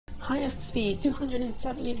highest speed,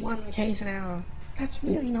 271 k's an hour. That's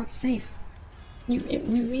really not safe. You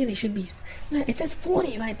really should be. No, it says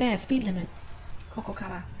 40 right there, speed limit.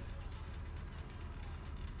 Kokokara.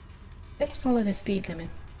 Let's follow the speed limit.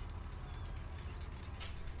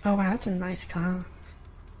 Oh wow, that's a nice car.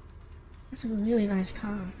 That's a really nice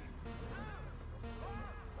car.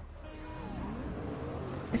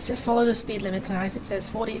 Let's just follow the speed limit, guys. It says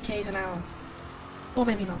 40 k's an hour. Or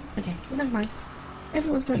maybe not. Okay, well, never mind.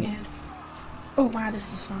 Everyone's going ahead. Oh wow,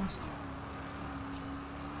 this is fast.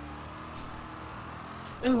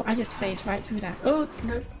 Oh, I just phased right through that. Oh,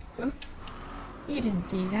 no. Oh, you didn't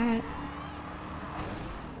see that.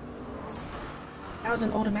 That was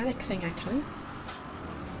an automatic thing, actually.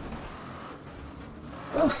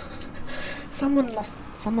 Oh, someone lost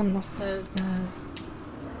the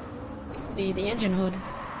engine hood.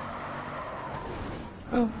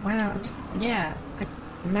 Oh wow,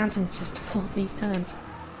 the mountain's just full of these turns.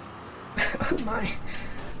 Oh my.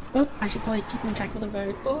 Oh, I should probably keep in track of the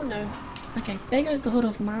road. Oh no. Okay, there goes the hood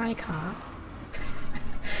of my car.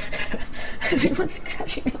 Everyone's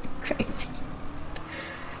crashing like crazy.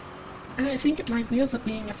 And I think my wheels are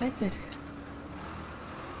being affected.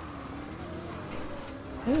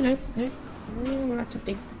 Oh no, no. Ooh,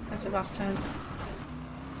 that's a rough turn.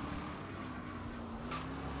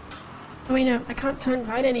 Oh wait, no, I can't turn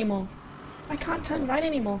right anymore. I can't turn right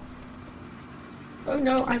anymore. Oh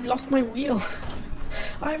no, I've lost my wheel.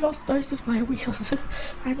 I've lost both of my wheels.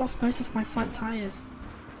 I've lost both of my front tires.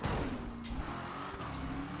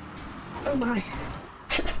 Oh my.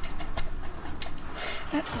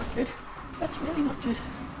 That's not good. That's really not good.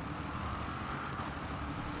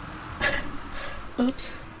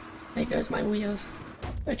 Oops. There goes my wheels.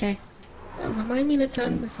 Okay. Remind me to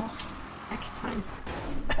turn this off next time.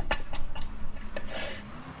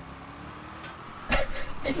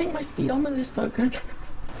 I think my speedometer is broken.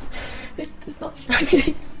 It's not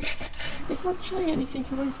showing. It's not showing anything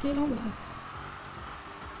for my speedometer.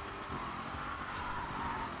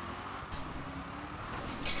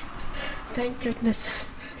 Thank goodness.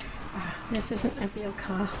 This isn't a real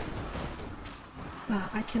car.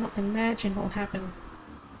 I cannot imagine what would happen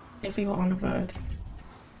if we were on the road.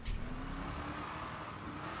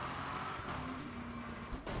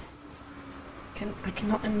 I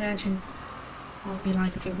cannot imagine what it would be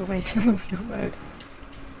like if we were racing on the real road.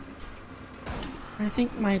 I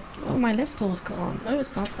think my left door's gone. No,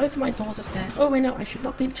 it's not. Both of my doors are there. Oh wait, no, I should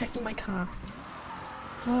not be checking my car.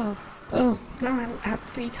 Oh, now I have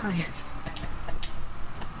 3 tires.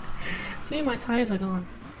 3 of my tires are gone.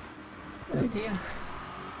 Oh dear.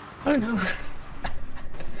 Oh no.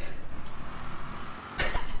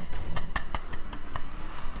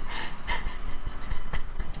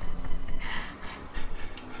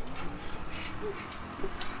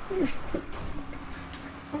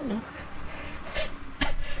 Oh no.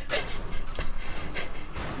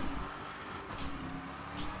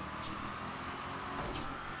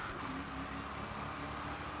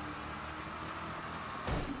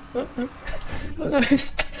 Oh no,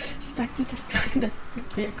 Spectre destroyed the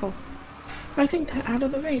vehicle. I think they're out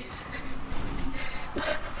of the race.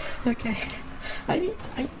 Okay.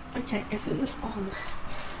 Okay, if this is on,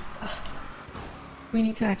 we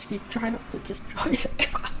need to actually try not to destroy the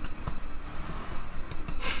car.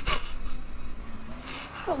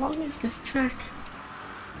 How long is this track?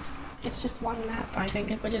 It's just 1 lap, I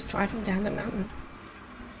think, if we're just driving down the mountain.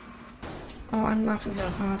 Oh, I'm laughing so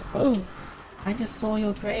hard. Oh, I just saw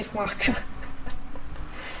your grave marker.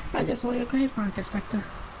 I just saw your grave marker, Spectre.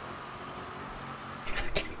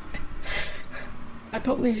 I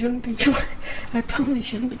probably shouldn't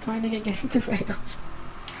be grinding against the rails.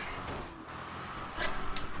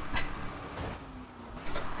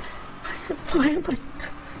 Why am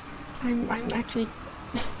I'm actually...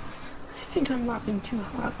 I think I'm laughing too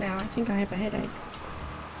hard now. I think I have a headache.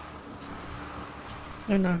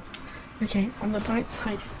 Oh no. Okay, on the bright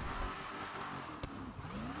side,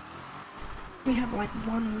 we have like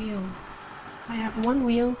 1 wheel. I have 1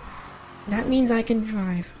 wheel. That means I can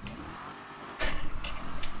drive.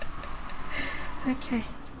 Okay.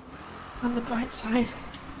 On the bright side,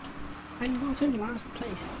 I'm not in last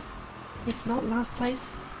place. It's not last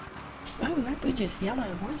place. Oh, that bridge is yellow.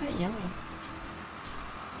 Why is that yellow?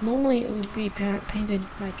 Normally it would be painted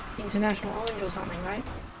like international orange or something, right?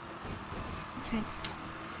 Okay.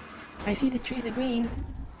 I see the trees are green.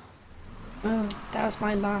 Oh, that was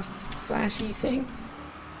my last flashy thing.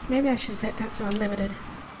 Maybe I should set that to unlimited.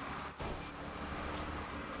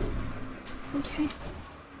 Okay.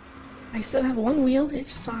 I still have 1 wheel,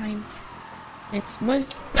 it's fine. It's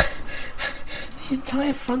most... the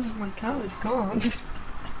entire front of my car is gone.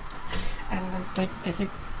 And it's like, there's a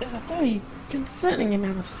There's a very concerning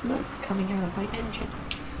amount of smoke coming out of my engine.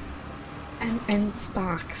 And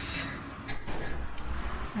sparks.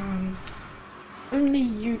 Only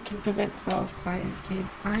you can prevent forest fires,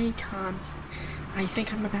 kids. I can't. I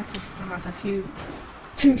think I'm about to start a few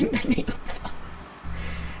too many of them.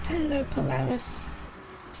 Hello, Polaris.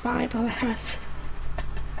 Bye, Polaris.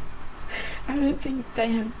 I don't think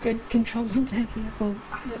they have good control of their vehicle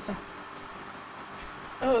either.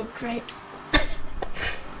 Oh, great.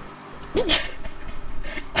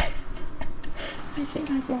 I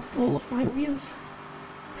think I've lost all of my wheels.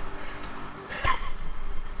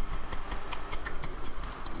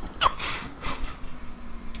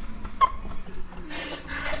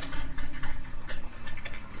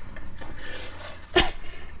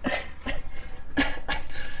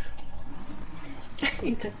 I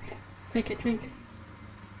need to take a drink.